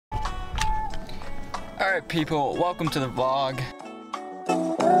Alright people, welcome to the vlog.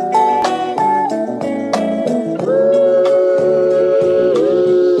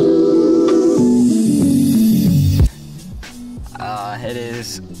 It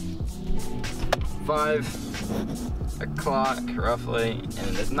is 5 o'clock roughly,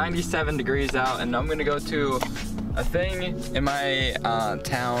 and it's 97 degrees out, and I'm gonna go to a thing in my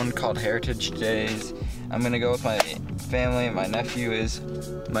town called Heritage Days. I'm gonna go with my family. My nephews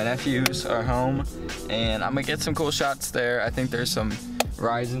are home, and I'm gonna get some cool shots there. I think there's some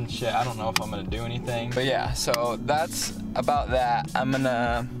rides and shit. I don't know if I'm gonna do anything, but yeah, so that's about that. I'm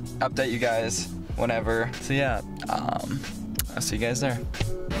gonna update you guys whenever. So yeah, I'll see you guys there.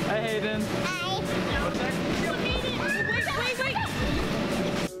 Hi Hayden. Hi. Wait.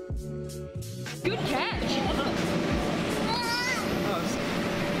 Good catch.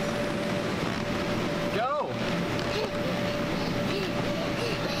 Go.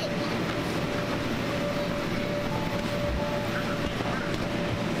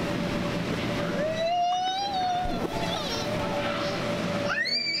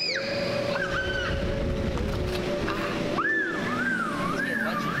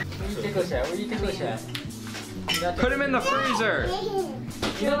 Where do you tickle at? Put him in the freezer.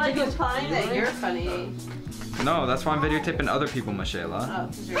 You don't like it's funny that you're funny. No, that's why I'm videotaping other people, Michaela. Oh,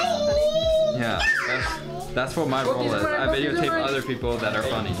 because you're not funny? Yeah, that's what my role is. I videotape other people that are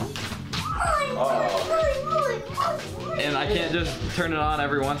funny. And I can't just turn it on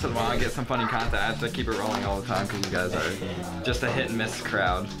every once in a while and get some funny content. I have to keep it rolling all the time because you guys are just a hit and miss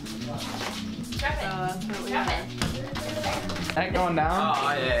crowd. That going down?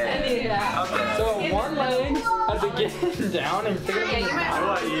 Oh, yeah. Okay. So one leg has to get down and figure it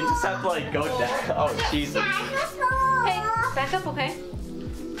out. You just have to like go down. Oh, Jesus. Hey, back up, okay?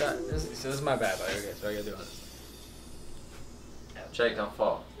 This is my bad, buddy. Okay, so I gotta do this. Jake, don't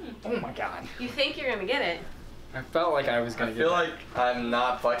fall. Oh my god. You think you're gonna get it? I felt like I was gonna I get feel like I'm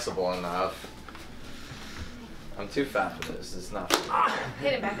not flexible enough. I'm too fat for this. It's not.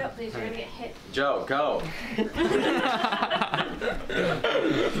 Hit it back up, please. You're gonna get hit. Joe, go.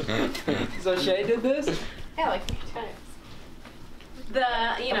 So Shay did this? Yeah, like 3 times. The,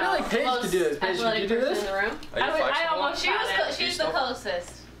 you know, I feel like Paige most could do this. Paige, athletic could you do person this? in the room. Are you I flexible? almost she was the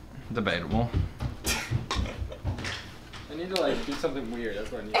closest. Debatable. I need to like do something weird.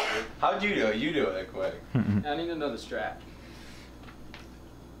 That's what I need to do. How'd you do it? You do it quick. I need to know the strat.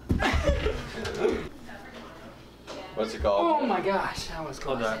 What's it called? Oh my gosh, that was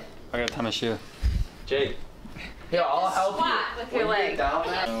close. I gotta tie my shoe. Jake. Here, I'll help Squat you. with your When you leg. get down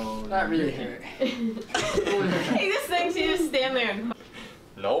there. Not really here. Hey, this thing, you just stand there and...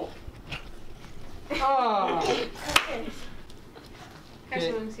 Nope. Oh.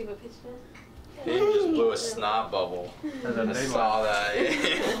 Carson, want to see what pitch it He just blew a snot bubble. I saw that.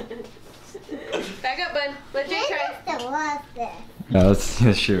 is? Back up, bud. Let Jake try. Yeah, let's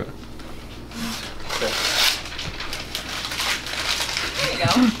shoot. There you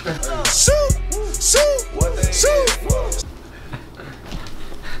go. What they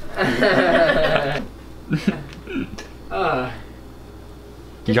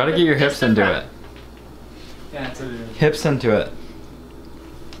You gotta get your hips into it. Yeah, that's what it is. Hips into it.